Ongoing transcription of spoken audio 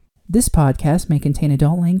This podcast may contain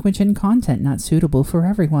adult language and content not suitable for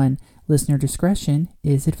everyone. Listener discretion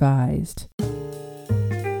is advised.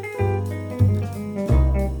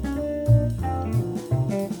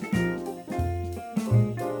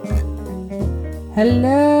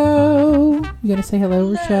 Hello! You gotta say hello,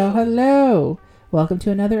 Rochelle. Hello! Welcome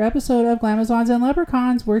to another episode of Glamazons and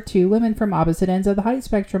Leprechauns, where two women from opposite ends of the height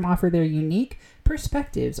spectrum offer their unique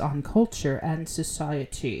perspectives on culture and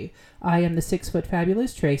society. I am the 6-foot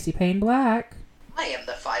fabulous Tracy Payne Black. I am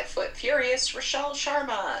the 5-foot furious Rochelle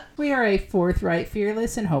Sharma. We are a forthright,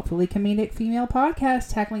 fearless, and hopefully comedic female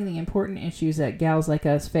podcast tackling the important issues that gals like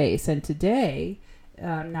us face. And today,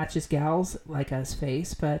 not just gals like us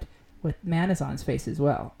face, but with Manazons face as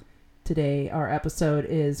well. Today, our episode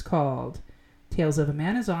is called Tales of a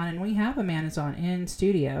Manazon, and we have a Manazon in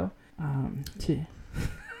studio.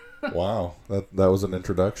 Wow, that was an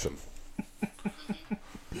introduction.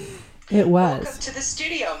 It was. Welcome to the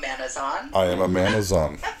studio, Manazon. I am a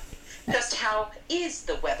Manazon. Just how is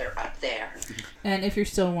the weather up there? And if you're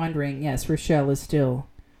still wondering, yes, Rochelle is still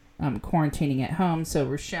quarantining at home, so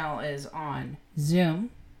Rochelle is on Zoom.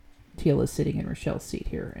 Teal is sitting in Rochelle's seat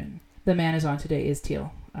here, and the Manazon today is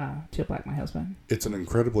Teal. Teal Black, my husband. It's an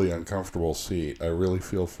incredibly uncomfortable seat. I really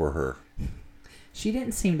feel for her. She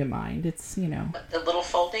didn't seem to mind. It's, you know. The little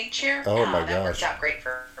folding chair? Oh, my that gosh. worked out great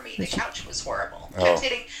for me. The couch was horrible. Oh. Kept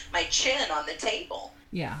hitting my chin on the table.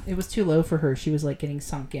 Yeah, it was too low for her. She was like getting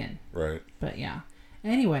sunk in. Right. But yeah.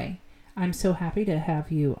 Anyway, I'm so happy to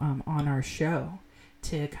have you on our show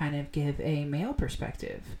to kind of give a male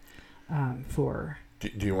perspective for...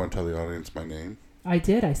 Do you want to tell the audience my name? I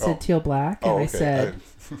did. I said Teal Black, and okay. I said...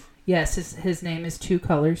 Yes, his name is Two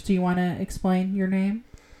Colors. Do you want to explain your name?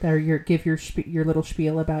 Or give your little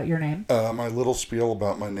spiel about your name? My little spiel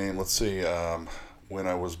about my name. Let's see. When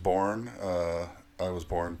I was born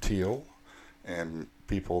Teal, and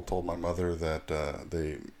people told my mother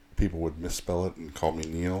that people would misspell it and call me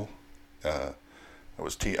Neil. It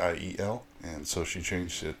was Tiel, and so she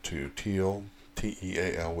changed it to Teal,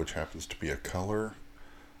 Teal, which happens to be a color.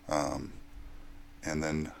 And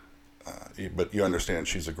then, but you understand,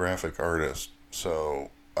 she's a graphic artist, so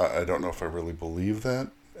I don't know if I really believe that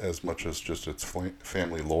as much as just its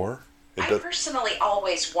family lore. I personally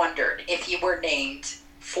always wondered if you were named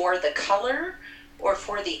for the color or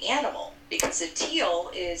for the animal, because a teal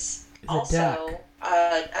is also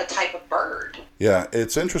a type of bird. Yeah,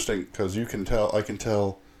 it's interesting because I can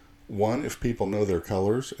tell, one, if people know their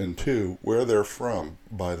colors, and two, where they're from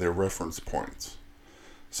by their reference points.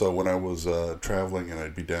 So when I was traveling and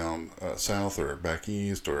I'd be down south or back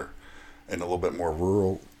east or in a little bit more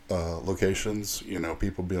rural locations,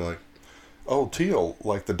 people be like, "Oh, teal,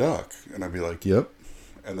 like the duck," and I'd be like, "Yep."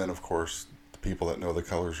 And then of course the people that know the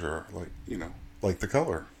colors are like, like the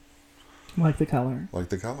color. Like the color. Like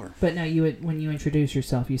the color. But no, when you introduce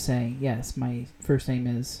yourself, you say, "Yes, my first name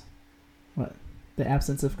is what? The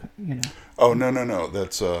absence of, Oh no,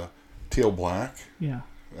 that's Teal Black. Yeah.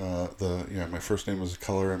 My first name is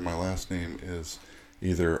color, and my last name is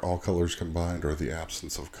either all colors combined or the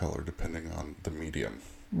absence of color, depending on the medium.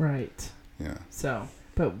 Right. Yeah. So,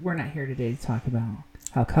 but we're not here today to talk about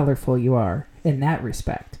how colorful you are in that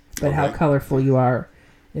respect, but okay. How colorful you are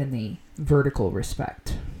in the vertical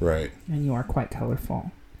respect. Right. And you are quite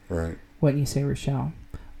colorful. Right. Wouldn't you say, Rochelle?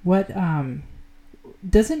 What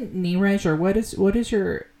doesn't Neeraj, or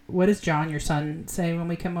what does John, your son, say when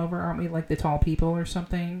we come over? Aren't we like the tall people or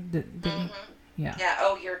something? Yeah. Yeah.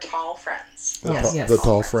 Oh, you're tall friends. Yes. The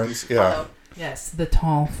tall friends. Yeah. Yes, the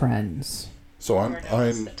tall friends. So I'm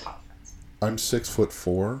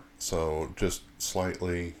 6'4", so just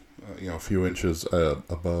slightly, a few inches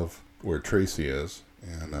above where Tracy is,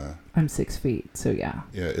 and I'm 6 feet. So yeah.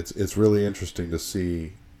 Yeah, it's really interesting to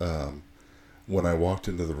see when I walked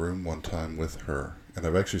into the room one time with her, and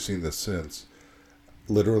I've actually seen this since.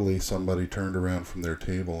 Literally, somebody turned around from their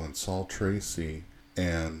table and saw Tracy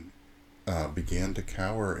and began to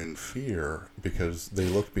cower in fear because they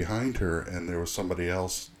looked behind her and there was somebody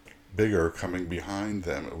else bigger coming behind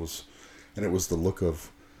them. It was the look of,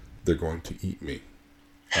 they're going to eat me.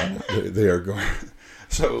 They are going.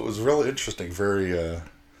 So it was really interesting, very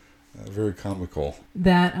comical.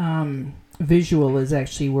 That visual is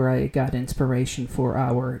actually where I got inspiration for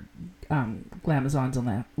our Glamazons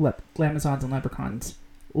and Leprechauns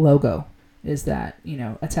logo. Is that,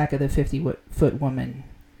 Attack of the 50-Foot Woman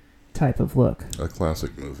type of look. A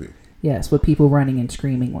classic movie. Yes, with people running and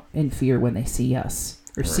screaming in fear when they see us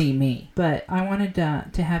or see me. But I wanted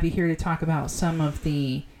to have you here to talk about some of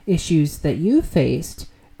the issues that you faced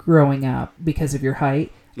growing up because of your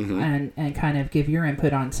height, and kind of give your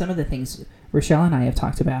input on some of the things Rochelle and I have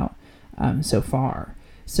talked about so far.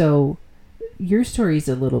 So your story is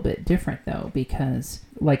a little bit different, though, because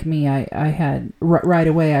like me, I had right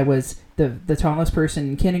away, I was the tallest person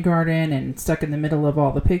in kindergarten and stuck in the middle of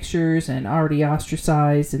all the pictures and already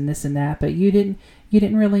ostracized and this and that. But you didn't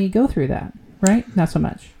really go through that, right? Not so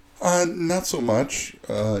much. Not so much.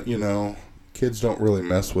 Kids don't really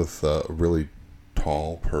mess with a really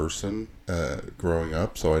tall person growing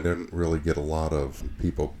up, so I didn't really get a lot of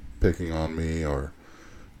people picking on me or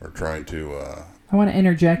trying to... I want to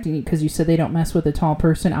interject because you said they don't mess with a tall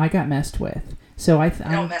person. I got messed with. So I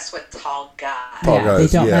don't mess with tall guys. They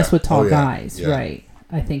don't mess with tall guys, right?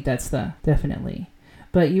 I think that's definitely.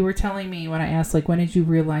 But you were telling me when I asked, like, when did you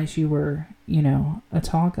realize you were, a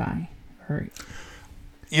tall guy? Or...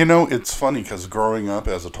 it's funny because growing up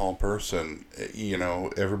as a tall person,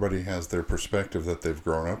 everybody has their perspective that they've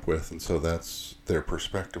grown up with, and so that's their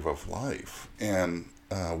perspective of life. And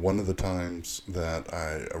one of the times that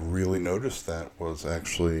I really noticed that was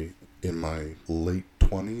actually in my late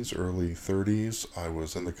 20s, early 30s. I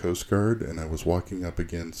was in the Coast Guard, and I was walking up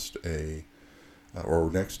against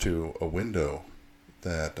or next to a window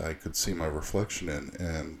that I could see my reflection in,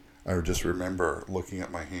 and I just remember looking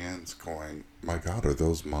at my hands going, my God, are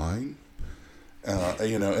those mine?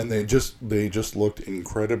 And they just looked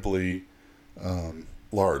incredibly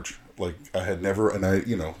large. Like I had never, and I,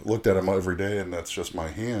 looked at them every day, and that's just my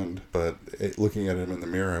hand. But looking at them in the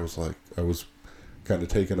mirror, I was kind of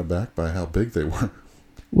taken aback by how big they were.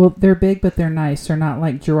 Well, they're big, but they're nice. They're not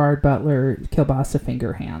like Gerard Butler kielbasa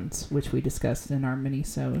finger hands, which we discussed in our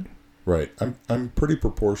mini-sode. Right. I'm pretty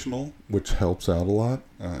proportional, which helps out a lot,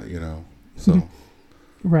 so.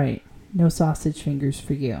 Right. No sausage fingers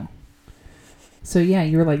for you. So, yeah,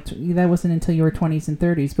 you were like, that wasn't until you were 20s and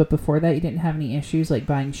 30s, but before that you didn't have any issues like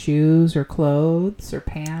buying shoes or clothes or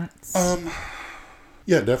pants?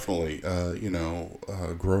 Yeah, definitely.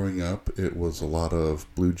 Growing up, it was a lot of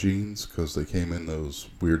blue jeans because they came in those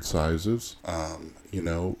weird sizes.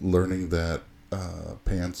 Learning that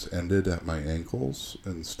pants ended at my ankles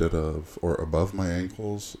instead of, or above my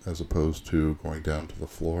ankles, as opposed to going down to the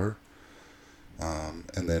floor.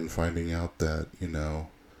 And then finding out that,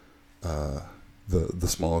 the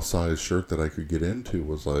smallest size shirt that I could get into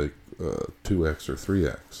was like 2X or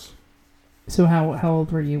 3X. So how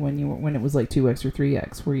old were you when it was like 2X or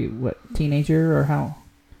 3X? Were you teenager or how?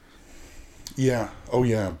 Yeah. Oh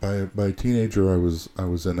yeah. By teenager, I was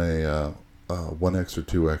in a 1X or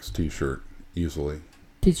 2X t-shirt easily.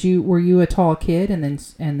 Were you a tall kid and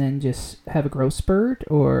then just have a growth spurt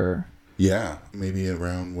or? Yeah, maybe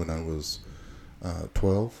around when I was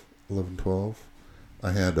 11, 12.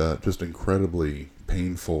 I had just incredibly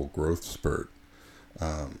painful growth spurt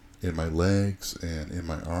in my legs and in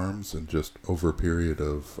my arms, and just over a period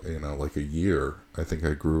of, like a year, I think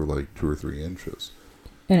I grew like 2 or 3 inches.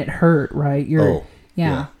 And it hurt, right?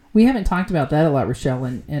 Yeah. We haven't talked about that a lot, Rochelle,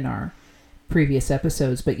 in our previous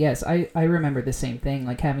episodes, but yes, I remember the same thing,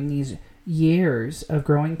 like having these years of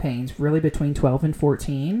growing pains, really between 12 and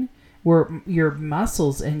 14, where your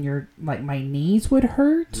muscles and my knees would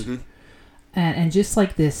hurt. Mm-hmm. And just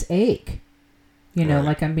like this ache, right.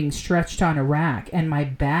 Like I'm being stretched on a rack, and my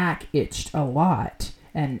back itched a lot,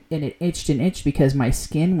 and it itched and itched because my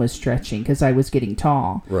skin was stretching because I was getting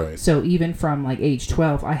tall. Right. So even from like age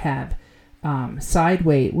 12, I have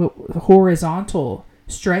sideways, horizontal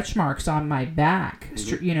stretch marks on my back,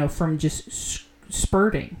 mm-hmm. From just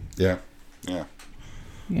spurting. Yeah.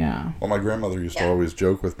 Well, my grandmother used to always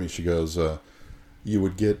joke with me. She goes, you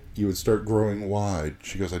would start growing wide.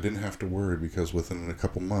 She goes, I didn't have to worry because within a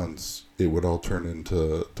couple months it would all turn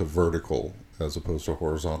into vertical as opposed to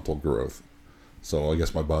horizontal growth. So I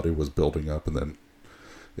guess my body was building up, and then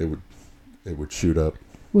it would shoot up.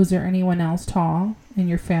 Was there anyone else tall in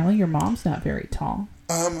your family? Your mom's not very tall.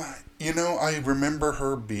 I remember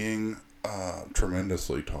her being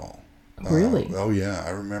tremendously tall. Really? Oh yeah,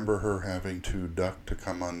 I remember her having to duck to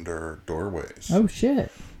come under doorways. Oh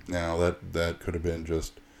shit. Now that could have been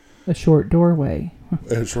just a short doorway.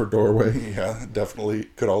 A short doorway, yeah, definitely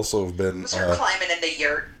could also have been. Was her climbing in the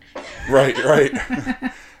yurt? Right.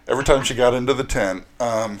 Every time she got into the tent,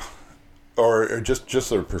 or just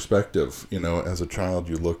her perspective, as a child,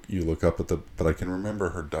 you look up at but I can remember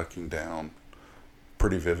her ducking down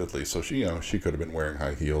pretty vividly. So she could have been wearing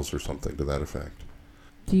high heels or something to that effect.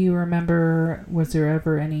 Do you remember? Was there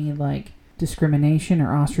ever any discrimination or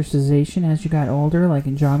ostracization as you got older, like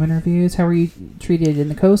in job interviews? How were you treated in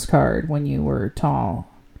the Coast Guard when you were tall?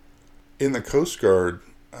 In the Coast Guard,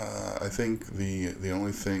 I think the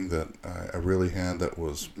only thing that I really had that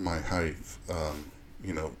was my height,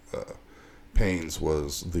 pains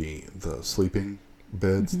was the sleeping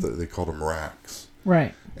beds. Mm-hmm. They called them racks.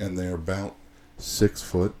 Right. And they're about 6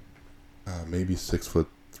 foot, maybe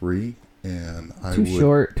 6'3", and Too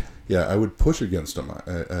short. Yeah, I would push against them.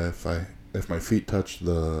 If my feet touch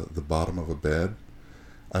the bottom of a bed,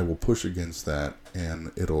 I will push against that, and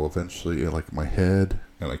it'll eventually, like my head,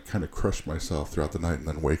 and I kind of crush myself throughout the night, and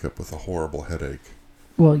then wake up with a horrible headache.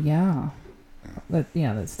 Well, yeah.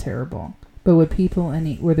 That's terrible. But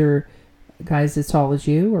were there guys as tall as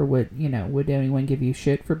you, or would anyone give you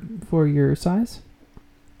shit for your size?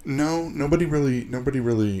 No, nobody really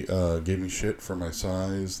gave me shit for my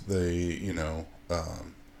size. They,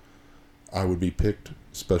 I would be picked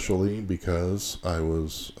specially because I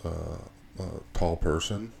was a tall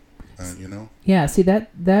person, Yeah, see,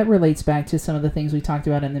 that relates back to some of the things we talked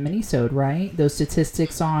about in the mini-sode, right? Those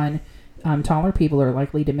statistics on taller people are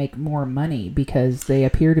likely to make more money because they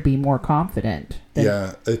appear to be more confident.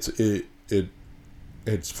 Yeah, it's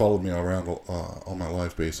followed me around all my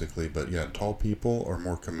life, basically. But yeah, tall people are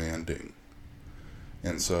more commanding,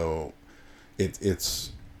 and so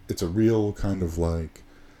it's a real kind of like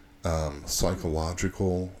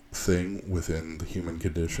psychological thing within the human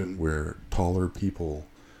condition where taller people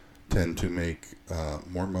tend to make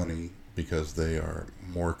more money because they are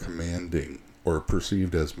more commanding or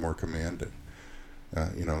perceived as more commanding.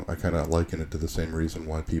 I kind of liken it to the same reason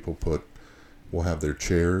why people will have their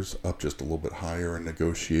chairs up just a little bit higher in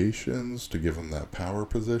negotiations to give them that power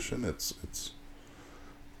position. It's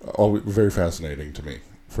always very fascinating to me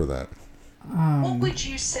for that. What would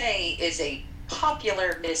you say is a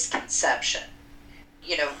popular misconception?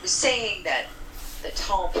 Saying that the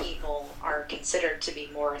tall people are considered to be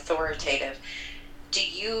more authoritative. Do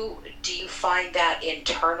you find that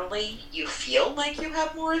internally you feel like you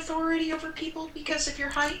have more authority over people because of your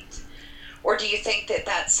height? Or do you think that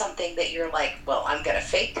that's something that you're like, well, I'm going to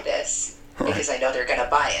fake this because I know they're going to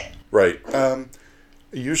buy it? Right.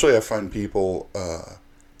 Usually I find people,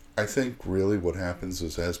 I think really what happens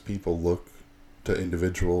is as people look to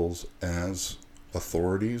individuals as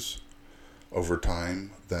authorities over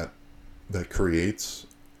time, that creates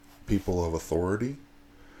people of authority.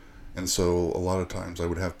 And so a lot of times I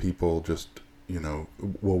would have people just,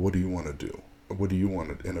 well, what do you want to do? What do you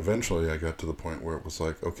want to... And eventually I got to the point where it was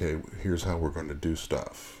like, okay, here's how we're going to do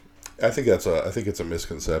stuff. I think it's a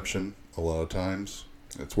misconception a lot of times.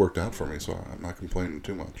 It's worked out for me, so I'm not complaining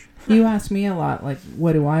too much. You ask me a lot, like,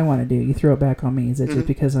 what do I want to do? You throw it back on me. Is it just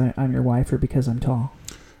because I'm your wife or because I'm tall?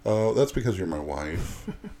 Oh, that's because you're my wife.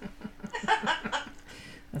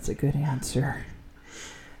 That's a good answer.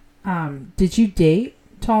 Did you date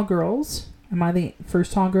tall girls? Am I the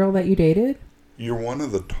first tall girl that you dated? You're one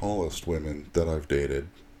of the tallest women that I've dated,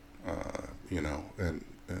 and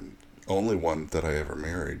only one that I ever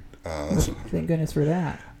married. Thank goodness for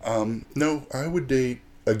that. No, I would date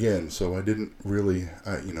again. So I didn't really,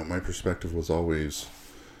 my perspective was always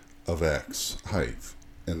of X height,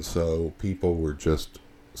 and so people were just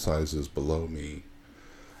sizes below me,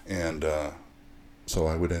 and so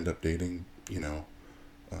I would end up dating,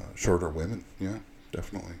 shorter women. Yeah,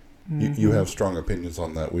 definitely. Mm-hmm. You have strong opinions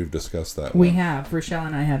on that. We've discussed that. We have. Rochelle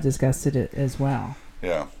and I have discussed it as well.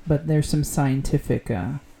 Yeah. But there's some scientific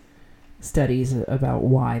studies about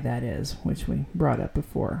why that is, which we brought up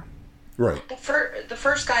before. Right. The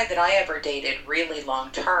first guy that I ever dated really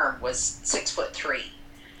long term was 6'3",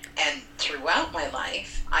 and throughout my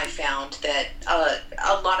life, I found that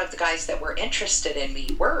a lot of the guys that were interested in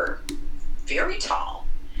me were very tall.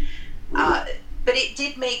 But it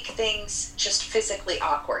did make things just physically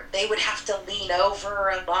awkward. They would have to lean over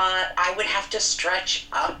a lot. I would have to stretch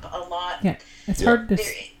up a lot. Yeah, it's hard to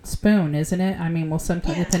spoon, isn't it? I mean, well,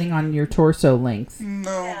 sometimes depending on your torso length.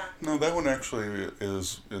 No, that one actually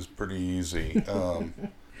is pretty easy.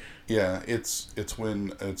 Yeah, it's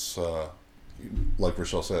when it's like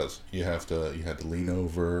Rochelle says, you had to lean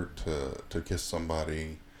over to kiss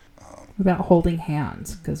somebody. What about holding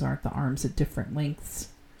hands? Because aren't the arms at different lengths?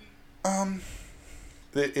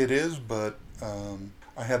 It is, but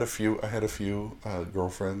I had a few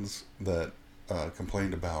girlfriends that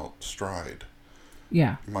complained about stride.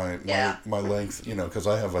 Yeah. My length, because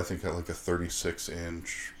I think like a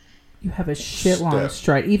 36-inch. You have a shit long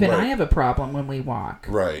stride. Even right. I have a problem when we walk.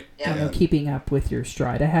 Right. Yeah. Keeping up with your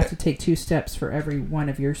stride. I have to take 2 steps for every one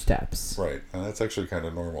of your steps. Right, and that's actually kind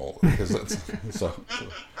of normal because that's so.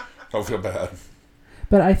 Don't feel bad.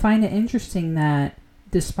 But I find it interesting that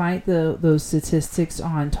despite those statistics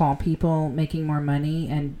on tall people making more money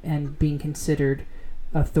and being considered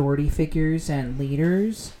authority figures and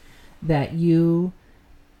leaders, that you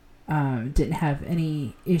didn't have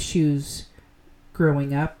any issues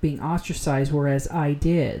growing up being ostracized, whereas I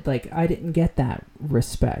did. Like, I didn't get that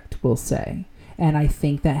respect, we'll say. And I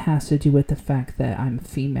think that has to do with the fact that I'm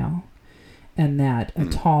female. and that a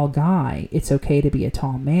tall guy, it's okay to be a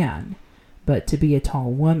tall man, but to be a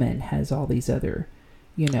tall woman has all these other,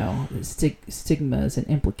 stigmas and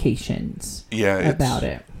implications about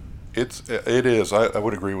it. It is. I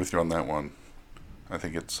would agree with you on that one. I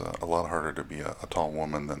think it's a lot harder to be a tall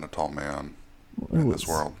woman than a tall man in this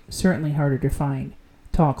world. Certainly harder to find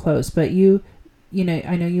tall clothes. But I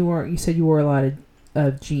know you said you wore a lot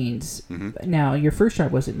of jeans. Mm-hmm. Now, your first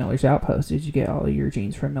job was at Miller's Outpost. Did you get all of your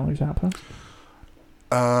jeans from Miller's Outpost?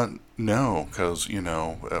 No, because,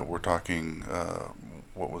 we're talking,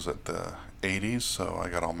 what was it, the 80s? So I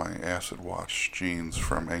got all my acid wash jeans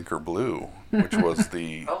from Anchor Blue, which was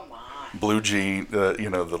the blue jean,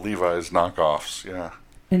 the Levi's knockoffs, yeah.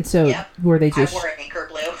 And so were they just... I wore Anchor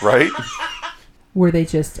Blue. Right? Were they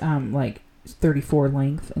just, 34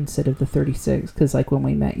 length instead of the 36? Because, when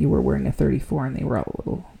we met, you were wearing a 34 and they were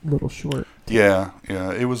all a little short. Yeah,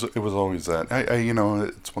 it was always that. I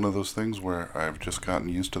it's one of those things where I've just gotten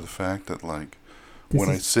used to the fact that, when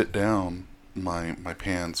I sit down, my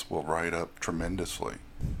pants will ride up tremendously.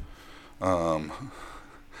 And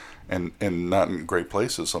not in great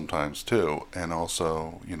places sometimes, too. And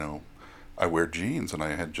also, I wear jeans, and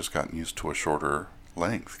I had just gotten used to a shorter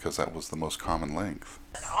length because that was the most common length.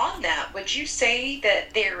 On that, would you say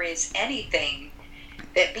that there is anything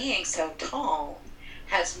that being so tall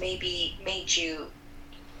has maybe made you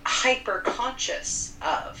hyper conscious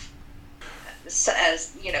of?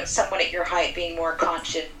 As someone at your height being more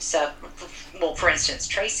conscious of, well, for instance,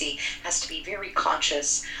 Tracy has to be very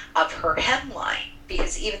conscious of her hemline,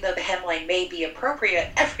 because even though the hemline may be appropriate,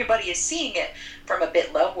 everybody is seeing it from a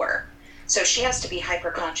bit lower. So she has to be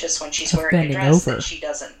hyper conscious when she's wearing a dress that she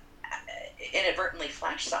doesn't inadvertently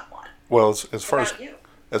flash someone. Well, as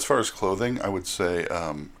far as clothing, I would say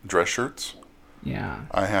dress shirts. Yeah.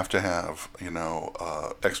 I have to have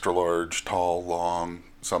extra large, tall, long,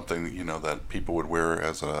 something that people would wear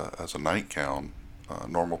as a nightgown.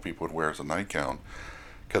 Normal people would wear as a nightgown,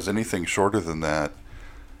 because anything shorter than that,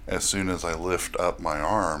 as soon as I lift up my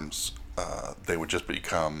arms, they would just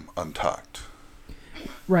become untucked.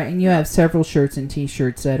 Right, and you have several shirts and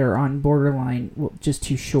T-shirts that are on borderline just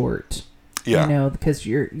too short. Yeah. Because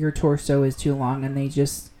your torso is too long, and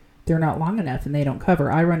they're not long enough, and they don't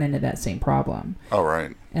cover. I run into that same problem. Oh,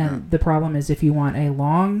 right. And the problem is, if you want a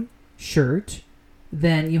long shirt,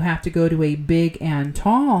 then you have to go to a big and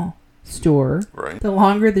tall store. Right. The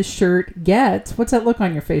longer the shirt gets. What's that look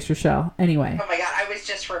on your face, Rochelle? Anyway. Oh my God, I was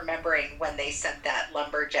just remembering when they sent that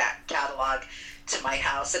lumberjack catalog to my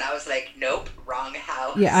house, and I was like, nope, wrong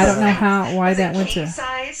house. Yeah, I don't know why that went to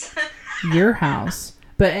size? your house.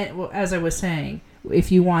 But as I was saying,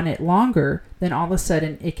 if you want it longer, then all of a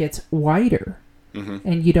sudden it gets wider. Mm-hmm.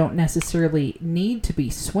 And you don't necessarily need to be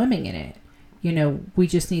swimming in it. We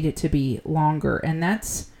just need it to be longer. And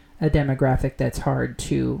that's a demographic that's hard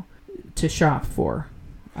to shop for.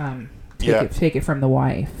 Take it from the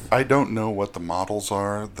wife. I don't know what the models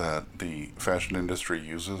are that the fashion industry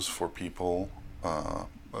uses for people,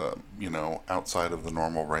 outside of the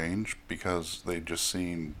normal range, because they just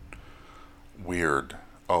seem weird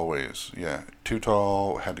always. Yeah, too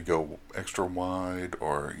tall, had to go extra wide,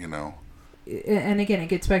 or And again, it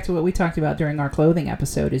gets back to what we talked about during our clothing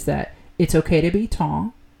episode, is that it's okay to be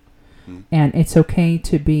tall, and it's okay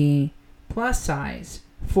to be plus size.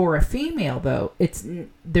 For a female, though, it's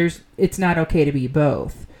not okay to be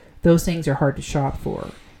both. Those things are hard to shop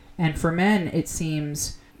for. And for men, it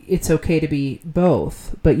seems it's okay to be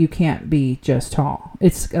both, but you can't be just tall.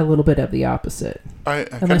 It's a little bit of the opposite.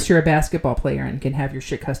 Unless you're a basketball player and can have your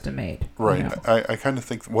shit custom made. Right. I kind of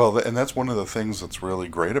think, and that's one of the things that's really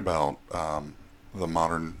great about the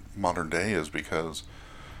modern day, is because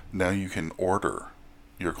now you can order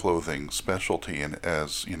your clothing specialty, and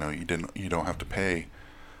as you don't have to pay.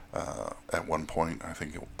 At one point, I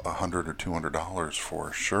think $100 or $200 for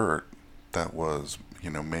a shirt that was,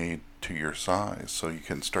 made to your size, so you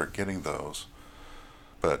can start getting those.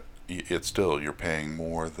 But it's still, you're paying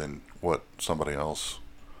more than what somebody else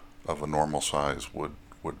of a normal size would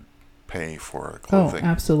pay for clothing. Oh,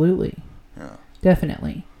 absolutely. Yeah.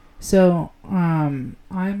 Definitely. So, I'm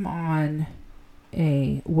on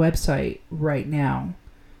a website right now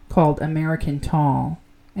called American Tall.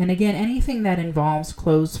 And again, anything that involves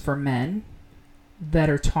clothes for men that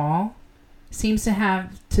are tall seems to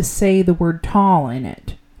have to say the word tall in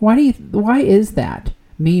it. Why is that?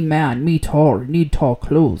 Me man, me tall, need tall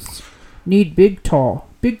clothes. Need big tall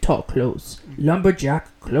clothes.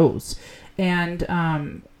 Lumberjack clothes. And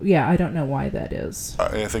I don't know why that is.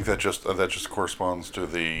 I think that just corresponds to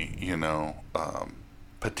the,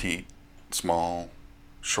 petite, small,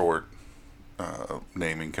 short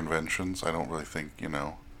naming conventions. I don't really think,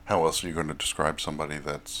 How else are you going to describe somebody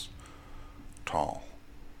that's tall?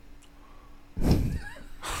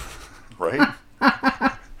 Right?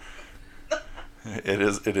 It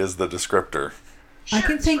is the descriptor. I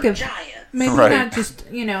can Shirts think for of giants. maybe Right. not just,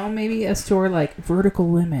 maybe a store like Vertical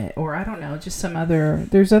Limit, or I don't know, just some other,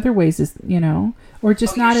 there's other ways, or just You're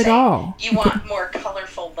not at saying all. You want more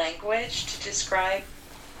colorful language to describe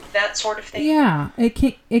that sort of thing? Yeah,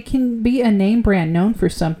 it can be a name brand known for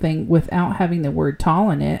something without having the word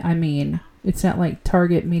tall in it. I mean, it's not like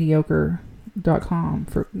TargetMediocre.com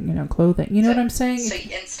for clothing. You know what I'm saying? So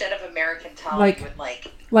instead of American Tall, Like- you would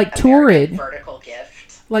like Like American Torrid. Vertical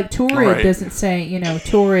Gift. Like Torrid Right. doesn't say,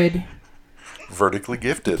 Torrid Vertically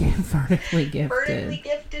gifted. vertically gifted. Vertically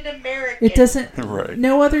gifted American. It doesn't. Right.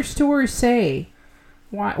 No other stores say.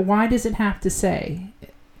 Why does it have to say?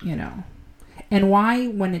 And why,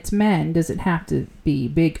 when it's men, does it have to be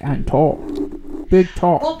big and tall? Big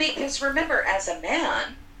tall. Well, because remember, as a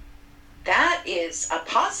man, that is a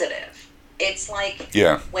positive. It's like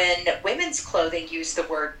Yeah. when women's clothing use the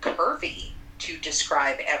word curvy to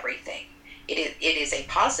describe everything. It is a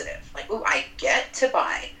positive. Like, ooh, I get to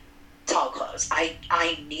buy tall clothes. I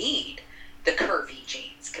need the curvy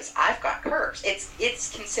jeans because I've got curves.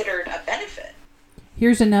 It's considered a benefit.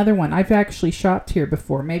 Here's another one. I've actually shopped here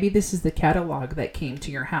before. Maybe this is the catalog that came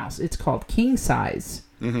to your house. It's called King Size.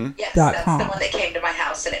 Mm-hmm. Yes, .com. that's the one that came to my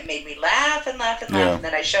house, and it made me laugh and laugh and laugh. Yeah. And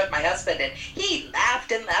then I showed my husband, and he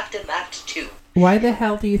laughed and laughed and laughed too. Why the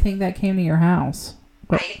hell do you think that came to your house?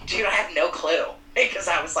 I have no clue because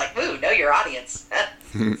I was like, "Ooh, know your audience."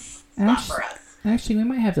 It's not for us. Actually, we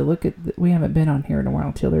might have to look at. We haven't been on here in a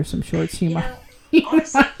while. Till there's some shorts. You might.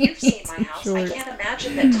 Honestly, might you've seen need my some house. shorts. I can't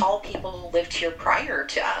imagine that tall people lived here prior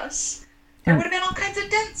to us. There would have been all kinds of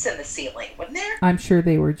dents in the ceiling, wouldn't there? I'm sure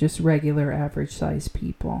they were just regular, average size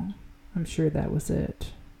people. I'm sure that was it.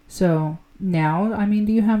 So now, I mean,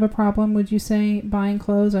 do you have a problem? Would you say buying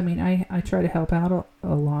clothes? I mean, I try to help out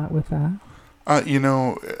a lot with that.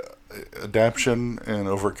 Adaption and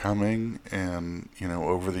overcoming, and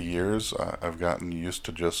over the years I've gotten used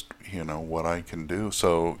to just what I can do.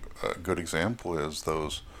 So a good example is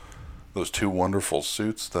those two wonderful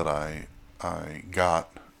suits that I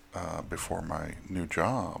got before my new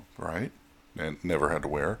job, right, and never had to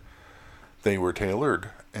wear. They were tailored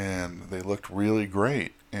and they looked really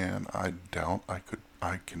great, and I doubt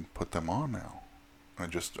I can put them on now. I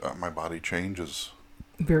just my body changes.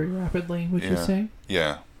 Very rapidly, would you Yeah. say?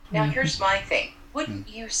 Yeah. Now, here's my thing. Wouldn't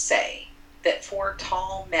you say that for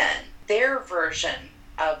tall men, their version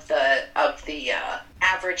of the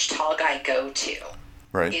average tall guy go-to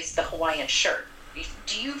Right. is the Hawaiian shirt?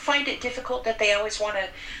 Do you find it difficult that they always want to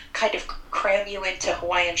kind of cram you into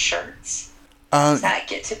Hawaiian shirts? Does that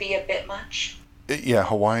get to be a bit much? Yeah,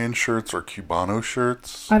 Hawaiian shirts or Cubano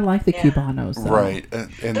shirts. I like the Yeah. Cubanos, though. Right,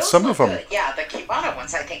 and Those some look of them. good. Yeah, the Cubano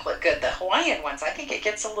ones I think look good. The Hawaiian ones, I think it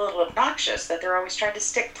gets a little obnoxious that they're always trying to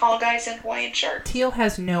stick tall guys in Hawaiian shirts. Teal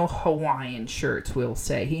has no Hawaiian shirts, we'll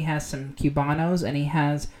say. He has some Cubanos, and he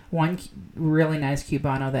has one really nice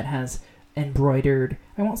Cubano that has embroidered,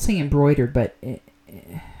 I won't say embroidered, but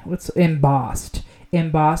what's embossed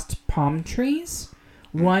palm trees.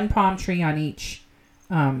 One palm tree on each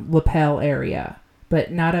lapel area,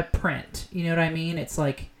 but not a print. You know what I mean? It's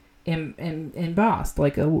like embossed,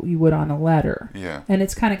 like you would on a letter. Yeah. And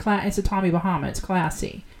it's kind of it's a Tommy Bahama. It's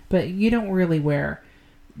classy, but you don't really wear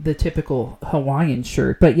the typical Hawaiian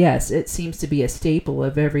shirt. But yes, it seems to be a staple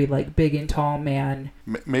of every like big and tall man.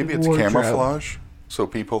 Maybe it's wardrobe. camouflage. So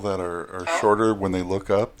people that are shorter, when they look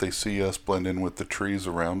up, they see us blend in with the trees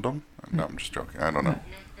around them. No, I'm just joking. I don't know.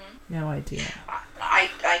 No idea.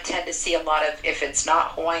 I tend to see a lot of, if it's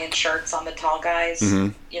not Hawaiian shirts on the tall guys,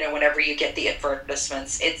 whenever you get the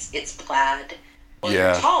advertisements, it's plaid. Well,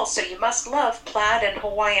 Yeah. you're tall, so you must love plaid and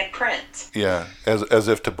Hawaiian print. Yeah, as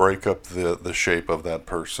if to break up the shape of that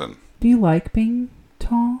person. Do you like being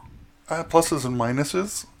tall? Pluses and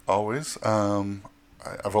minuses, always.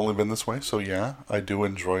 I've only been this way, so yeah, I do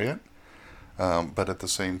enjoy it. But at the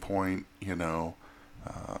same point,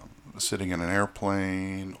 sitting in an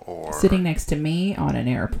airplane or Sitting next to me on an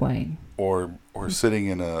airplane. or sitting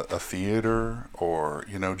in a theater, or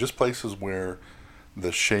just places where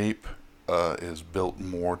the shape is built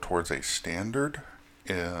more towards a standard,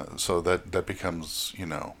 so that becomes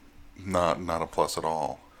not a plus at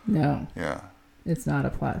all. No, Yeah. it's not a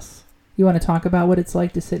plus. You want to talk about what it's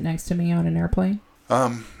like to sit next to me on an airplane?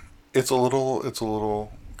 It's a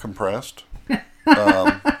little compressed.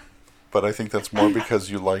 But I think that's more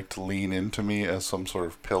because you like to lean into me as some sort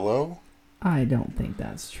of pillow. I don't think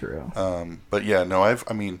that's true. But yeah, no,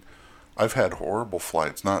 I've had horrible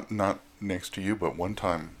flights. Not next to you, but one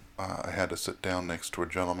time I had to sit down next to a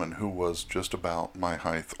gentleman who was just about my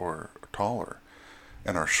height or taller,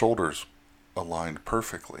 and our shoulders aligned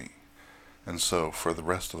perfectly. And so for the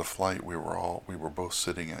rest of the flight, we were both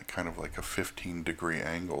sitting at kind of like a 15-degree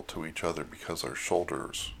angle to each other because our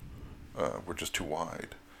shoulders were just too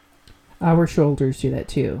wide. Our shoulders do that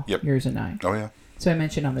too. Yep. Yours and I. Oh yeah. So I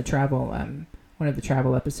mentioned on the travel, one of the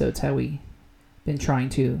travel episodes, how we been trying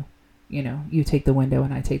to, you take the window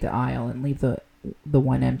and I take the aisle and leave the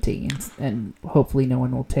one empty, and hopefully no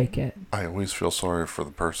one will take it. I always feel sorry for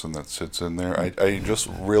the person that sits in there. I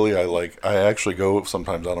actually go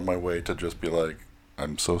sometimes out of my way to just be like,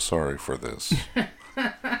 I'm so sorry for this.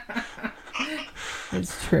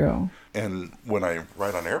 It's true. And when I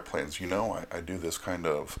ride on airplanes, I do this kind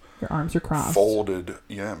of... Your arms are crossed. Folded,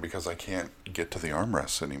 because I can't get to the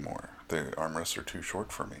armrests anymore. The armrests are too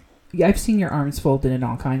short for me. Yeah, I've seen your arms folded in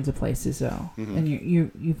all kinds of places, though. Mm-hmm. And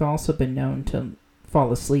you've also been known to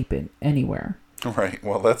fall asleep in anywhere. Right.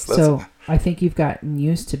 Well, that's... So I think you've gotten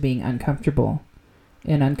used to being uncomfortable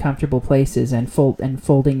in uncomfortable places and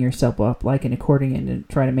folding yourself up like an accordion and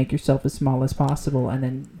try to make yourself as small as possible, and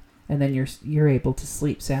then you're able to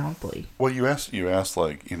sleep soundly. Well, you asked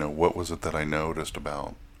like, what was it that I noticed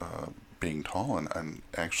about being tall, and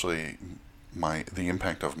actually the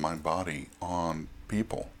impact of my body on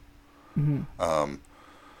people. Mm-hmm.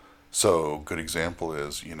 So good example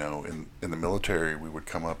is, in the military, we would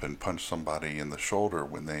come up and punch somebody in the shoulder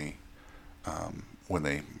when they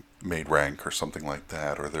made rank or something like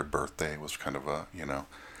that, or their birthday was kind of a,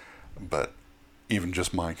 but even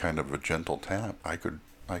just my kind of a gentle tap, I could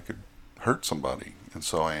hurt somebody. And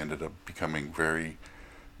so I ended up becoming very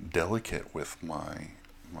delicate with my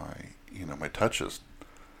touches,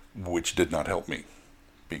 which did not help me,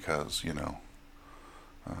 because,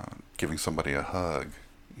 giving somebody a hug,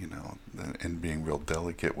 and being real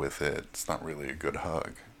delicate with it, it's not really a good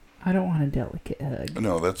hug. I don't want a delicate hug.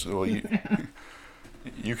 No, that's, well, you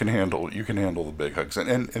can handle the big hugs,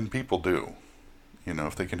 and people do.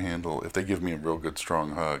 If they give me a real good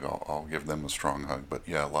strong hug, I'll give them a strong hug. But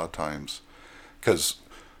yeah, a lot of times, because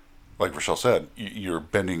like Rochelle said, you're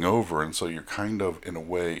bending over, and so you're kind of in a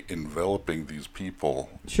way enveloping these people.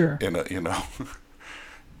 Sure. In a in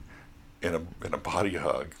a body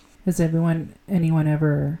hug. Has anyone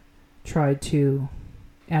ever tried to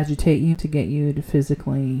agitate you to get you to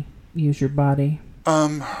physically use your body?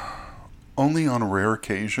 Only on a rare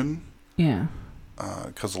occasion. Yeah.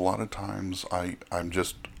 Because a lot of times I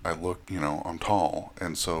look, I'm tall,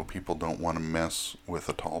 and so people don't want to mess with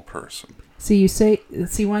a tall person. See,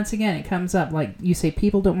 once again, it comes up, like, you say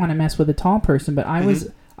people don't want to mess with a tall person, but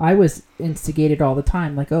I was instigated all the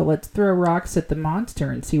time, like, oh, let's throw rocks at the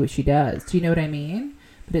monster and see what she does. Do you know what I mean?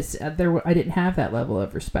 But it's I didn't have that level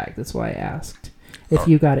of respect. That's why I asked if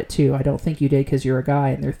you got it too. I don't think you did, because you're a guy,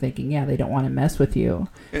 and they're thinking, yeah, they don't want to mess with you.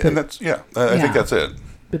 And that's, I think that's it.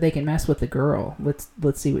 But they can mess with the girl. Let's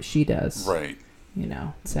see what she does. Right.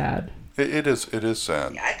 Sad. It is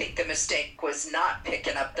sad. Yeah, I think the mistake was not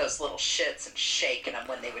picking up those little shits and shaking them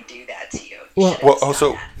when they would do that to you.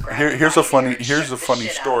 Here's a funny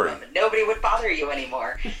story. Nobody would bother you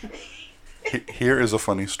anymore. Here is a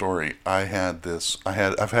funny story. I've had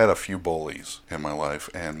a few bullies in my life,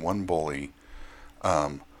 and one bully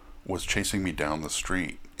was chasing me down the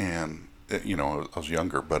street, and I was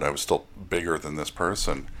younger, but I was still bigger than this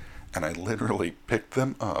person, and I literally picked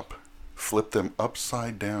them up, flipped them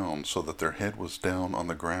upside down so that their head was down on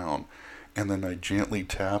the ground, and then I gently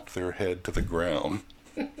tapped their head to the ground.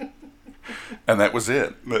 And that was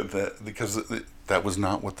it. Because that was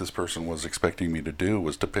not what this person was expecting me to do,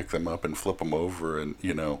 was to pick them up and flip them over, and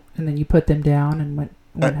And then you put them down and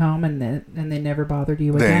went home, and they never bothered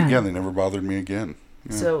you again. They never bothered me again.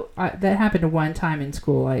 Yeah. So that happened one time in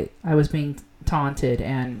school. I was being taunted,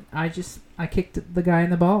 and I kicked the guy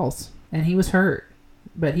in the balls, and he was hurt,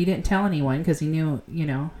 but he didn't tell anyone because he knew,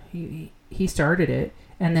 he started it.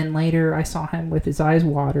 And then later I saw him with his eyes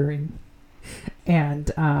watering,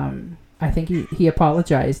 and I think he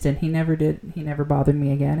apologized, and he never bothered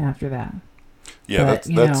me again after that. Yeah, but,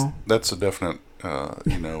 that's a definite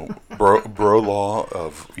bro law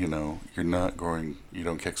of, you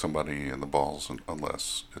don't kick somebody in the balls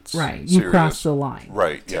unless it's right. serious. You cross the line.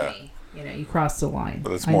 Right. Yeah. You cross the line.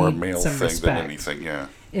 But it's more a male thing than anything. Yeah.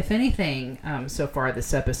 If anything, so far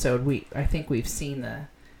this episode, I think we've seen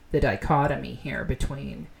the dichotomy here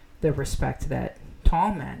between the respect that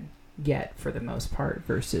tall men get for the most part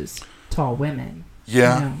versus tall women.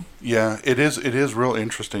 Yeah. Yeah. It is real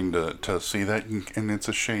interesting to see that, and it's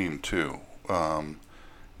a shame too.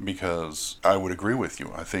 Because I would agree with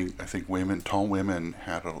you. I think tall women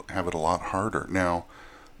have it a lot harder. Now,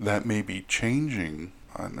 that may be changing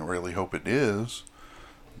I really hope it is.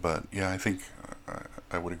 But yeah, I think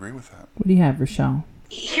I would agree with that. What do you have, Rochelle?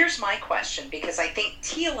 Here's my question, because I think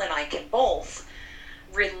Teal and I can both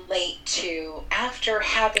relate to, after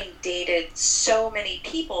having dated so many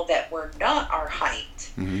people that were not our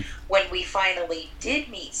height, when we finally did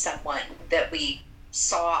meet someone that we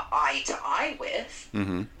saw eye to eye with,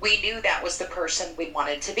 we knew that was the person we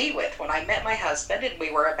wanted to be with. When I met my husband and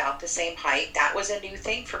we were about the same height, that was a new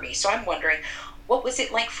thing for me. So I'm wondering, what was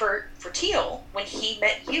it like for Teal when he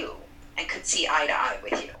met you and could see eye to eye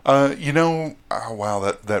with you?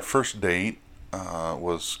 Wow, that first date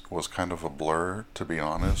was kind of a blur, to be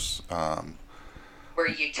honest. Were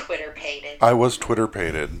you Twitter-pated? I was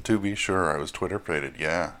Twitter-pated, to be sure. I was Twitter-pated,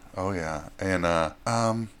 yeah. Oh, yeah. And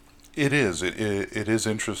it is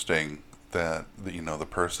interesting that, the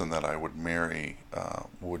person that I would marry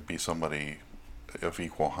would be somebody of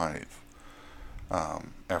equal height,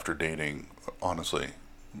 after dating, honestly,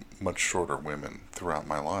 much shorter women throughout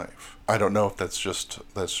my life. I don't know if that's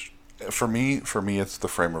for me, it's the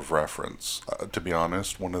frame of reference. To be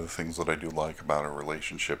honest, one of the things that I do like about a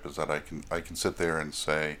relationship is that I can sit there and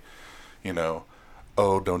say,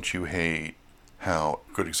 oh, don't you hate how,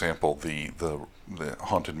 good example, the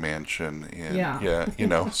Haunted Mansion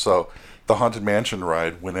so the Haunted Mansion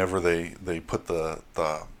ride, whenever they put the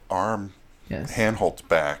arm handholds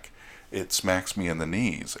back, it smacks me in the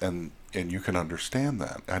knees, and you can understand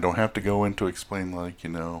that. I don't have to go into explain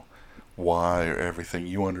why or everything.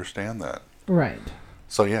 You understand that, right?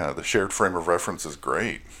 So yeah, the shared frame of reference is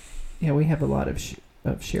great. Yeah, we have a lot of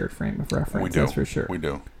shared frame of reference. We do. That's for sure. We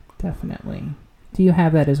do. Definitely. Do you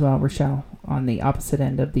have that as well, Rochelle, on the opposite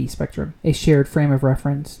end of the spectrum? A shared frame of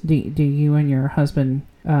reference. Do you and your husband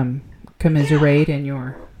commiserate in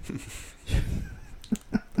your,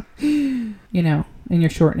 in your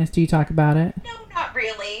shortness? Do you talk about it? No, not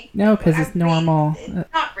really. No, because it's normal.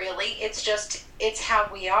 Not really. It's how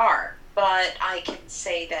we are. But I can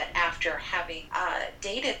say that after having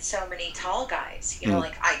dated so many tall guys,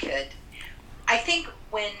 I think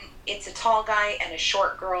when it's a tall guy and a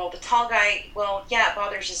short girl, the tall guy, it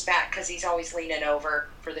bothers his back because he's always leaning over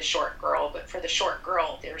for the short girl. But for the short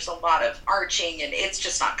girl, there's a lot of arching and it's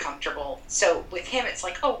just not comfortable. So with him, it's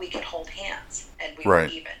like, we could hold hands and we were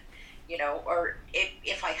even. Or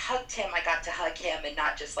if I hugged him, I got to hug him and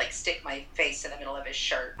not just stick my face in the middle of his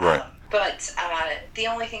shirt. Right. But the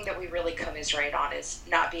only thing that we really commiserate on is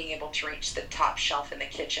not being able to reach the top shelf in the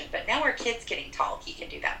kitchen. But now our kid's getting tall. He can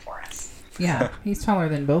do that for us. Yeah, he's taller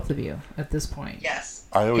than both of you at this point. Yes.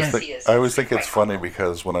 I always think it's funny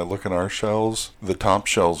because when I look at our shelves, the top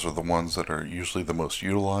shelves are the ones that are usually the most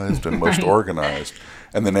utilized and most organized.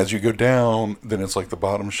 And then as you go down, then it's like the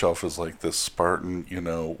bottom shelf is like this Spartan,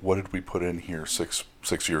 what did we put in here six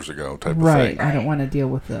years ago type of thing. Right. I don't want to deal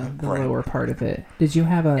with the lower part of it. Did you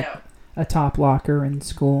have a top locker in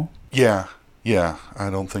school? Yeah. I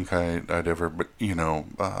don't think I'd ever, but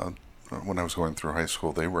when I was going through high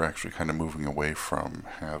school, they were actually kind of moving away from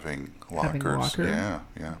having lockers. Yeah.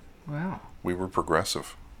 Wow. We were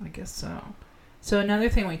progressive. I guess so. So another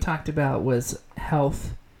thing we talked about was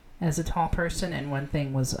health as a tall person, and one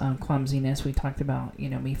thing was clumsiness. We talked about,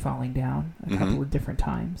 me falling down a couple of different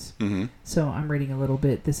times. Mm-hmm. So I'm reading a little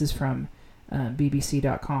bit. This is from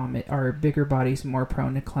BBC.com. Are bigger bodies more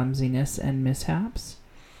prone to clumsiness and mishaps?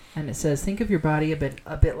 And it says, think of your body a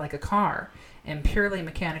bit like a car. In purely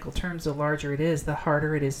mechanical terms, the larger it is, the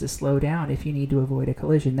harder it is to slow down if you need to avoid a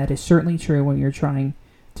collision. That is certainly true when you're trying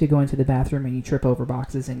to go into the bathroom and you trip over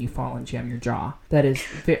boxes and you fall and jam your jaw. That is,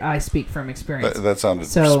 I speak from experience. That sounded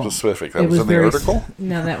specific. That was in the article?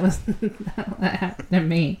 No, that happened to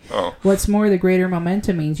me. Oh. What's more, the greater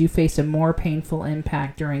momentum means you face a more painful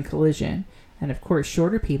impact during collision. And of course,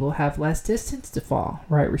 shorter people have less distance to fall.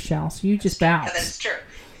 Right, Rochelle? So you just bounce. Yeah, that's true.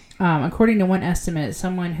 According to one estimate,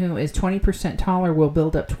 someone who is 20% taller will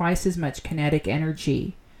build up twice as much kinetic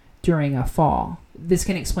energy during a fall. This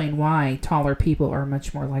can explain why taller people are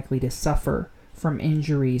much more likely to suffer from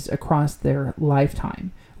injuries across their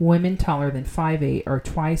lifetime. Women taller than 5'8" are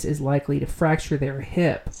twice as likely to fracture their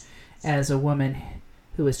hip as a woman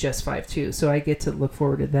who is just 5'2". So I get to look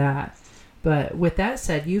forward to that. But with that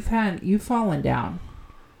said, you've fallen down.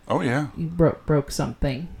 Oh yeah. You broke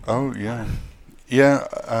something. Oh yeah. Yeah,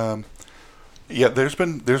 there's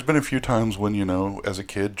been a few times when, as a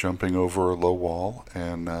kid, jumping over a low wall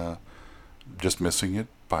and just missing it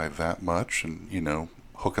by that much and,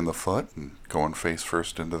 hooking the foot and going face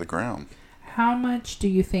first into the ground. How much do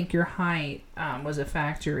you think your height was a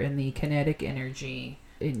factor in the kinetic energy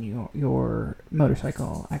in your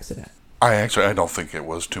motorcycle accident? I don't think it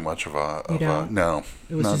was too much of a no.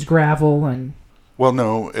 It was just gravel and... Well,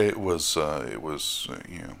 no, it was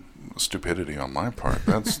stupidity on my part.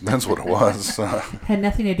 That's what it was. Had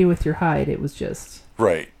nothing to do with your height. It was just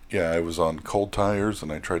Right. Yeah, I was on cold tires,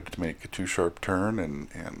 and I tried to make a too sharp turn,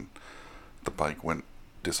 and the bike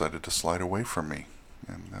decided to slide away from me,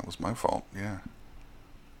 and that was my fault. Yeah.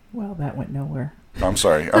 well, that went nowhere. I'm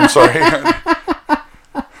sorry.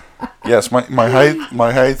 Yes, my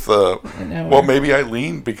height. Well, maybe I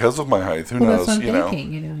leaned because of my height. Who knows? That's what I'm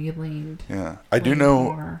thinking. You leaned. Yeah, I do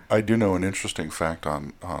know an interesting fact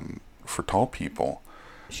on for tall people.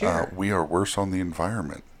 Sure. We are worse on the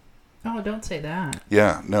environment. Oh, don't say that.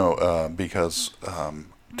 Yeah, no, because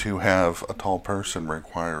to have a tall person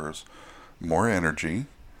requires more energy,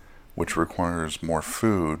 which requires more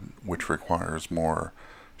food, which requires more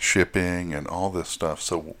shipping and all this stuff.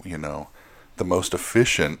 So, the most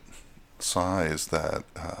efficient size that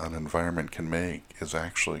an environment can make is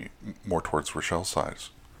actually more towards Rochelle size.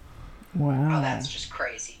 Wow. Oh, that's just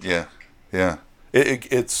crazy. Yeah.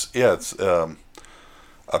 It's a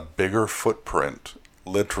bigger footprint,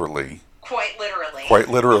 literally. Quite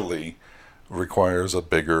literally Requires a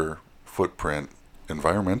bigger footprint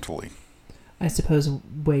environmentally. I suppose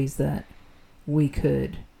ways that we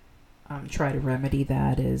could try to remedy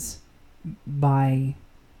that is buy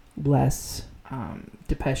less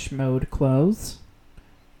Depeche Mode clothes,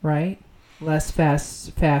 right? Less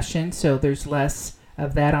fast fashion, so there's less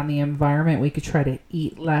of that on the environment. We could try to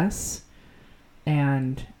eat less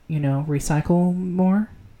and, recycle more.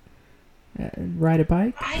 Ride a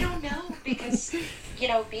bike? I don't know, because,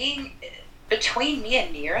 being between me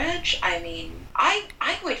and Near Edge, I mean, I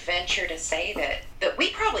would venture to say that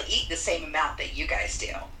we probably eat the same amount that you guys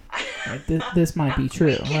do. This might be true,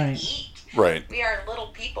 we can right? Eat. Right. We are little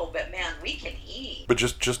people, but man, we can eat. But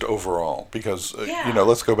just overall, because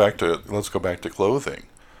let's go back to clothing.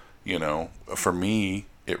 For me,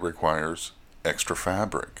 it requires extra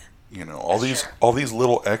fabric. All these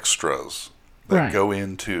little extras that go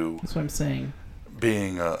into. That's what I'm saying.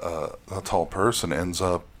 Being a tall person ends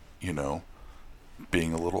up,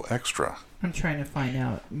 being a little extra. I'm trying to find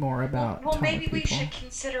out more about. Well, maybe people. we should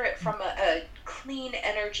consider it from a clean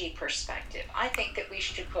energy perspective. I think that we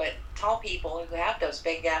should put tall people who have those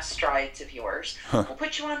big ass strides of yours. We'll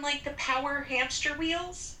put you on like the power hamster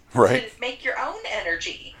wheels, right? To make your own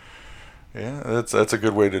energy. Yeah, that's a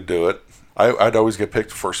good way to do it. I'd always get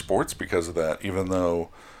picked for sports because of that, even though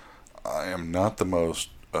I am not the most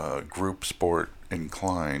group sport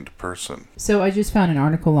inclined person. So I just found an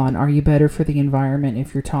article on Are You Better for the Environment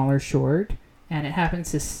If You're Tall or Short? And it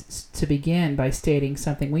happens to begin by stating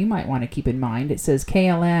something we might want to keep in mind. It says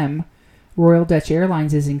KLM, Royal Dutch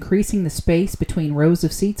Airlines, is increasing the space between rows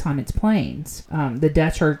of seats on its planes. The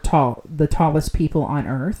Dutch are the tallest people on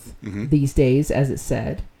Earth these days, as it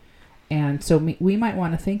said. And so we might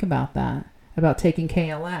want to think about that, about taking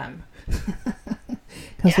KLM.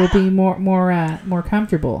 Because we'll be more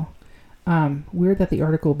comfortable. Weird that the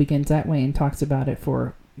article begins that way and talks about it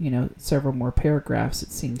for several more paragraphs.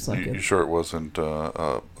 It seems like you sure it wasn't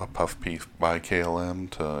a puff piece by KLM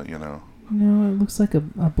to No, it looks like a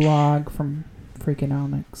blog from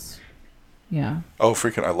Freakonomics. Yeah. Oh,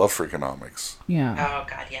 I love Freakonomics. Yeah. Oh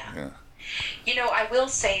God, yeah. I will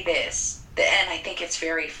say this, and I think it's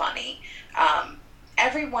very funny.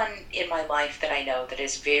 Everyone in my life that I know that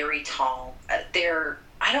is very tall,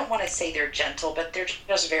 I don't want to say they're gentle, but they're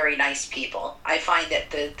just very nice people. I find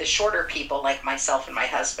that the shorter people, like myself and my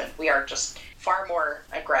husband, we are just far more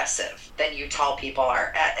aggressive than you tall people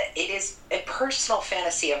are. It is a personal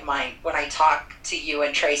fantasy of mine when I talk to you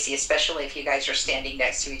and Tracy, especially if you guys are standing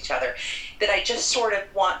next to each other, that I just sort of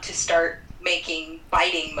want to start making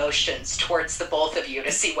biting motions towards the both of you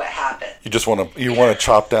to see what happens. You just want to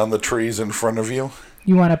chop down the trees in front of you?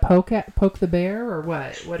 You want to poke the bear, or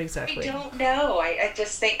what? What exactly? I don't know. I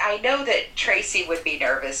just think, I know that Tracy would be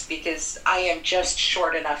nervous because I am just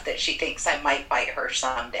short enough that she thinks I might bite her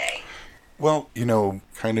someday. Well,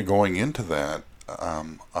 kind of going into that,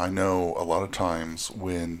 I know a lot of times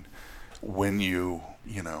when you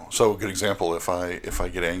so a good example, if I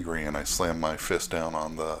get angry and I slam my fist down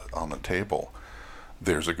on the table,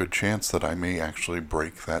 there's a good chance that I may actually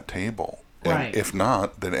break that table. And right. If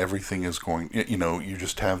not, then everything is going, you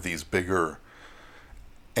just have these bigger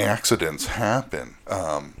accidents happen.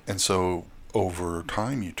 And so over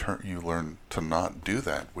time you learn to not do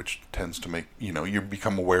that, which tends to make, you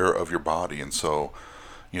become aware of your body. And so,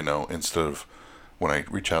 instead of when I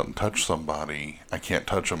reach out and touch somebody, I can't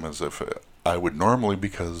touch them as if I would normally,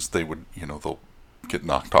 because they would, they'll get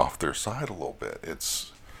knocked off their side a little bit.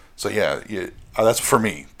 That's for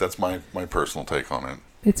me. That's my personal take on it.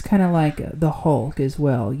 It's kind of like the Hulk as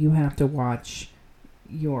well. You have to watch,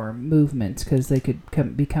 your movements, because they could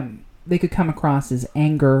come across as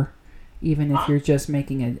anger, even if you're just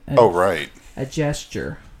making a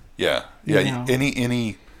gesture. Yeah. You know.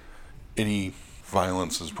 Any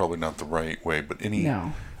violence is probably not the right way, but any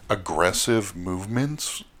aggressive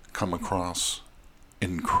movements come across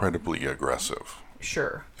incredibly aggressive.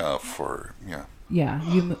 Sure. Yeah,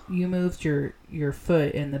 you moved your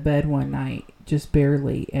foot in the bed one night, just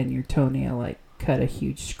barely, and your toenail like cut a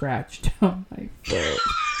huge scratch down my foot.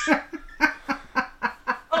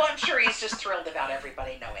 Oh, I'm sure he's just thrilled about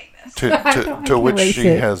everybody knowing this. To which she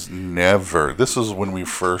has never. This is when we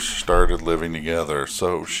first started living together,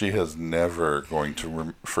 so she has never going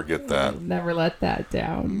to forget that. Never let that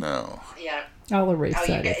down. No. Yeah. I'll erase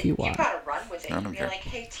that if you want. You gotta run with it. You'd be like,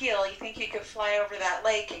 hey, Teal, you think you could fly over that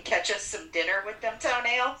lake and catch us some dinner with them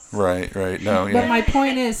toenails? Right. No. Yeah. But my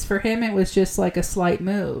point is, for him, it was just like a slight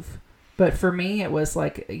move. But for me, it was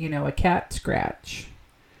like, a cat scratch.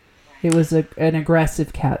 It was an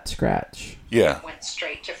aggressive cat scratch. Yeah. Went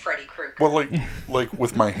straight to Freddy Krueger. Well, like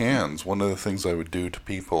with my hands, one of the things I would do to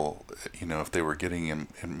people, if they were getting in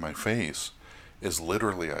my face, is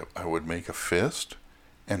literally I would make a fist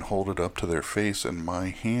and hold it up to their face, and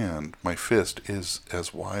my fist is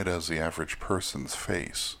as wide as the average person's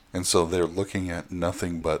face. And so they're looking at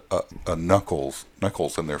nothing but knuckles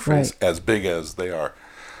in their face, as big as they are.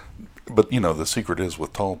 But, the secret is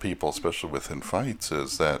with tall people, especially within fights,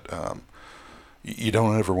 is that you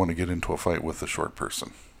don't ever want to get into a fight with a short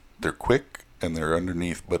person. They're quick and they're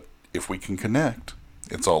underneath, but if we can connect,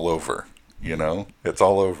 it's all over. It's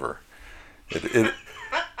all over.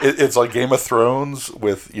 It's like Game of Thrones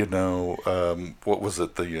with, what was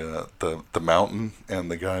it, the mountain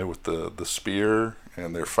and the guy with the spear,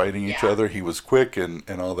 and they're fighting each other. He was quick and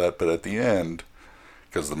all that, but at the end,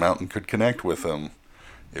 because the mountain could connect with him,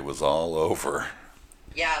 it was all over.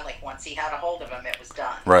 Yeah, like once he had a hold of him, it was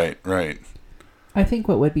done. Right. I think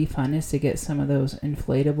what would be fun is to get some of those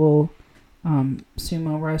inflatable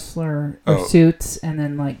sumo wrestler suits and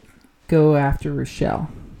then go after Rochelle.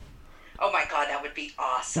 Oh my God, that would be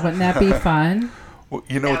awesome. Wouldn't that be fun? Well,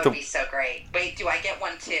 that would be so great. Wait, do I get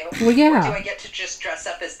one too? Well, yeah. Or do I get to just dress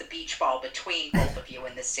up as the beach ball between both of you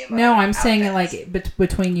in the sumo? No, I'm saying it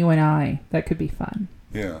between you and I. That could be fun.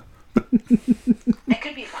 Yeah. It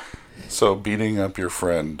could be fun. So beating up your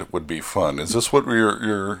friend would be fun. Is this what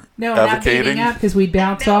you're no, advocating? No, not beating up, because we'd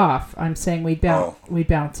bounce off. I'm saying we'd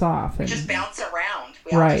bounce off. We just bounce around.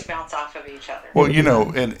 We all just bounce off of each other. Well,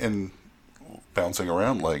 and bouncing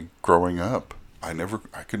around, like growing up, I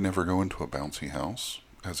could never go into a bouncy house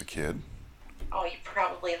as a kid. Oh, you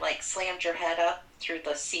probably slammed your head up through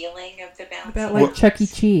the ceiling of the bouncy. About Chuck E.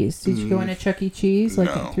 Cheese. Did you go into Chuck E. Cheese?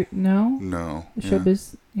 No. The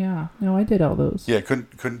showbiz. Yeah. No, I did all those. Yeah,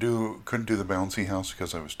 couldn't do the bouncy house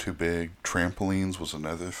because I was too big. Trampolines was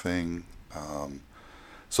another thing.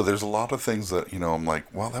 So there's a lot of things that I'm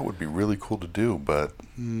like, wow, that would be really cool to do, but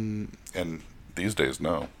and these days,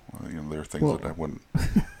 no. There are things that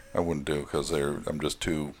I wouldn't do because I'm just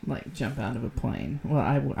too jump out of a plane. Well,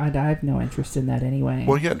 I have no interest in that anyway.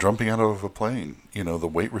 Well, yeah, jumping out of a plane. The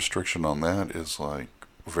weight restriction on that is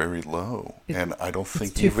very low, and I don't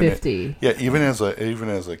think it's 250. Even as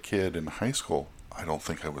a kid in high school, I don't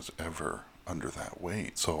think I was ever under that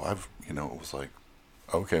weight. So it was like,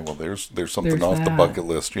 okay, well, there's something off the bucket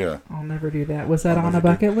list. Yeah, I'll never do that. Was that on a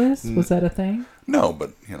bucket list? Was that a thing? No,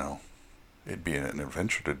 but it'd be an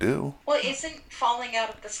adventure to do. Well, isn't falling out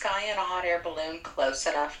of the sky in a hot air balloon close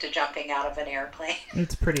enough to jumping out of an airplane?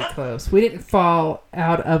 It's pretty close. We didn't fall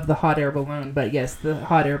out of the hot air balloon, but yes, the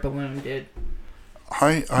hot air balloon did.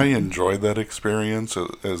 I enjoyed that experience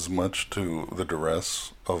as much to the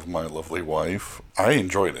duress of my lovely wife. I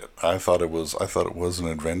enjoyed it. I thought it was an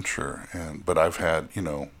adventure, but I've had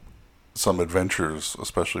some adventures,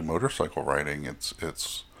 especially motorcycle riding.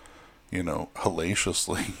 It's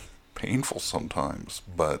hellaciously painful sometimes,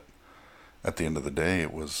 but at the end of the day,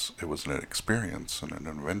 it was an experience and an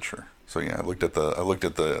adventure. So yeah, I looked at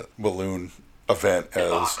the balloon event as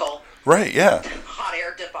debacle. Right, yeah, hot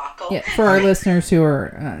air debacle. Yeah, for our listeners who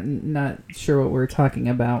are not sure what we're talking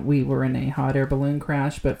about, we were in a hot air balloon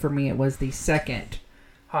crash, but for me, it was the second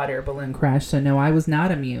hot air balloon crash. So no, I was not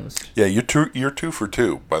amused. Yeah, you're 2 for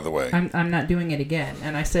 2, by the way. I'm not doing it again.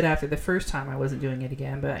 And I said after the first time I wasn't doing it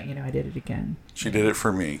again, but I did it again. She did it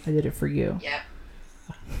for me. I did it for you. Yeah.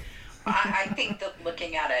 I think that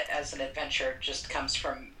looking at it as an adventure just comes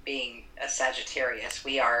from being a Sagittarius.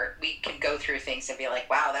 We can go through things and be like,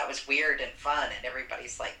 wow, that was weird and fun, and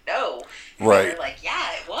everybody's like, no. And right. They're like,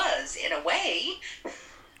 yeah, it was in a way.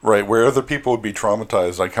 Right, where other people would be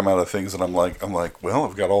traumatized, I come out of things and I'm like, well,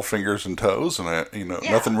 I've got all fingers and toes, and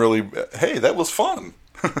nothing really. Hey, that was fun.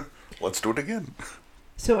 Let's do it again.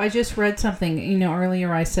 So I just read something,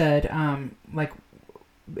 earlier I said, like,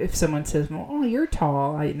 if someone says, well, oh, you're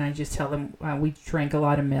tall, and I just tell them we drank a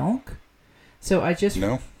lot of milk. So I just...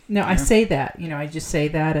 No, I say that. I just say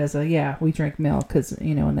that as we drink milk because,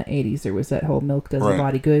 in the 80s there was that whole milk does the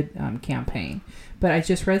body good campaign. But I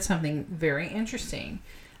just read something very interesting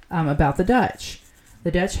about the Dutch.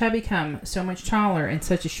 The Dutch have become so much taller in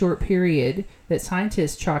such a short period that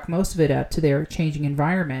scientists chalk most of it up to their changing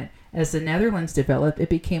environment. As the Netherlands developed, it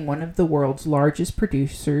became one of the world's largest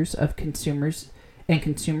producers of consumers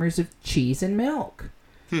of cheese and milk.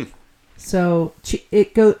 So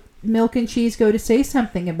milk and cheese go to say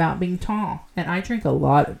something about being tall, and I drink a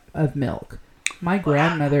lot of milk. My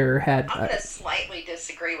grandmother had... I'm going to slightly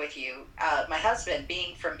disagree with you. My husband,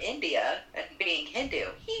 being from India and being Hindu,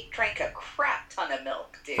 he drank a crap ton of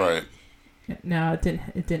milk, dude. Right. No,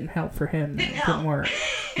 it didn't help for him. It didn't work.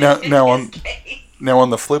 Now on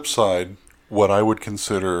the flip side, what I would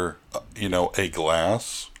consider, a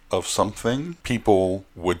glass of something, people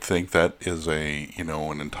would think that is an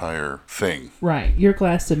entire thing. Right. Your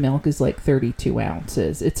glass of milk is like 32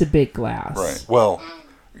 ounces. It's a big glass. Right. Well,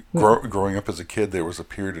 growing up as a kid, there was a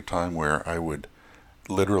period of time where I would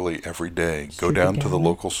literally every day go down to the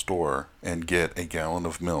local store and get a gallon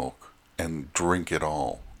of milk and drink it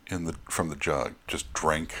all from the jug. Just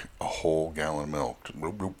drank a whole gallon of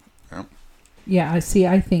milk. Yep. Yeah,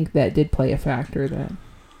 I think that did play a factor. That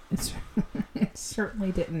it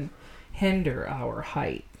certainly didn't hinder our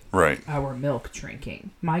height. Right. Our milk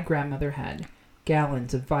drinking. My grandmother had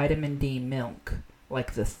gallons of vitamin D milk,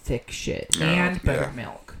 like the thick shit, and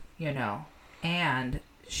buttermilk, and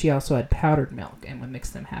she also had powdered milk and would mix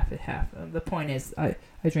them half and half. The point is, I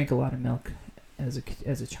drank a lot of milk as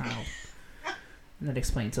a child, and that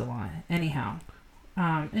explains a lot. Anyhow,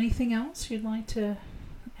 anything else you'd like to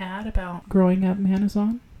add about growing up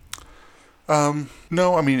Manazon?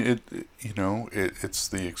 No, I mean, it's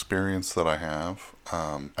the experience that I have.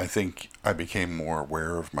 I think I became more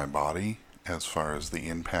aware of my body as far as the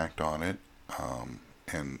impact on it,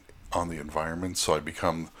 and on the environment. So I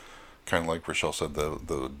become kind of like Rochelle said,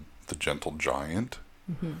 the gentle giant.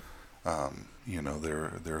 Mm-hmm.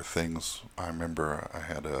 There are things. I remember I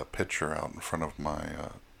had a picture out in front of my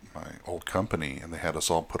old company, and they had us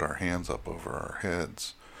all put our hands up over our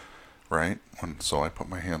heads. Right? So I put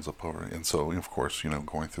my hands up over it. And so, of course,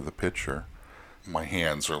 going through the picture, my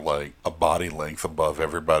hands are like a body length above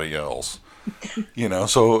everybody else.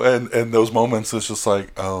 So, and those moments, it's just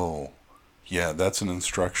like, oh, yeah, that's an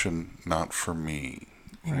instruction not for me.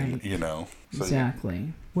 Right. So,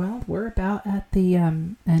 exactly. Well, we're about at the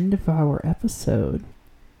end of our episode.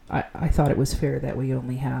 I thought it was fair that we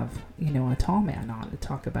only have, a tall man on to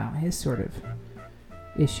talk about his sort of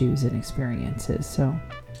issues and experiences. So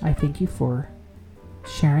I thank you for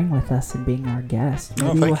sharing with us and being our guest.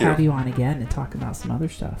 Maybe we'll have you on again to talk about some other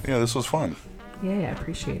stuff. Yeah, this was fun. Yeah, I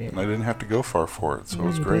appreciate it. And I didn't have to go far for it, so it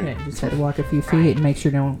was great. You just had to walk a few feet and make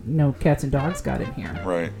sure no cats and dogs got in here.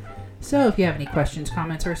 Right. So if you have any questions,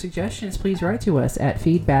 comments, or suggestions, please write to us at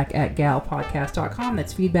feedback@galpodcast.com.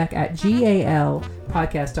 That's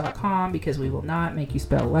feedback@galpodcast.com, because we will not make you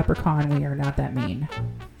spell leprechaun. We are not that mean.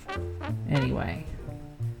 Anyway,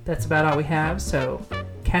 that's about all we have, so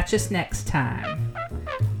catch us next time.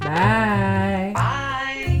 Bye.